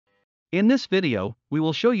In this video, we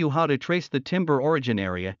will show you how to trace the timber origin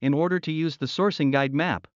area in order to use the sourcing guide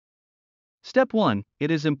map. Step 1.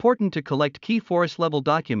 It is important to collect key forest level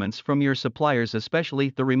documents from your suppliers, especially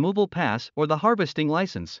the removal pass or the harvesting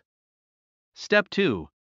license. Step 2.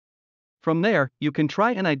 From there, you can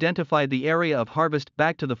try and identify the area of harvest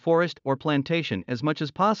back to the forest or plantation as much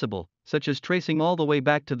as possible, such as tracing all the way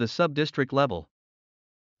back to the sub-district level.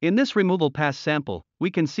 In this removal pass sample, we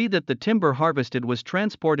can see that the timber harvested was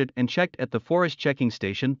transported and checked at the forest checking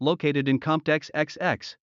station located in Comptex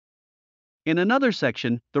XX. In another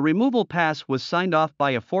section, the removal pass was signed off by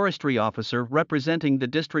a forestry officer representing the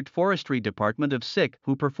District Forestry Department of SIC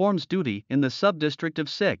who performs duty in the sub-district of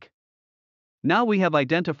SIC. Now we have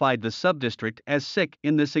identified the sub-district as SIC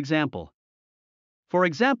in this example. For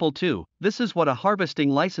example 2, this is what a harvesting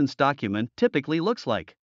license document typically looks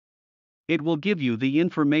like. It will give you the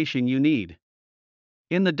information you need.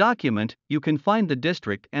 In the document, you can find the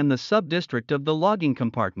district and the sub-district of the logging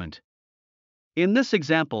compartment. In this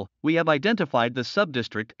example, we have identified the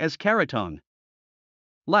sub-district as Karaton.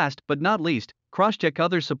 Last but not least, cross-check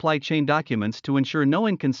other supply chain documents to ensure no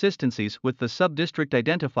inconsistencies with the sub-district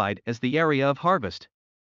identified as the area of harvest.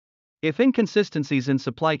 If inconsistencies in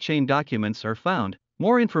supply chain documents are found,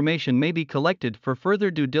 more information may be collected for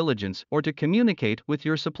further due diligence or to communicate with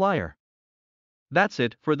your supplier. That's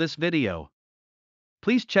it for this video.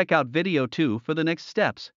 Please check out video 2 for the next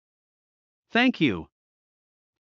steps. Thank you.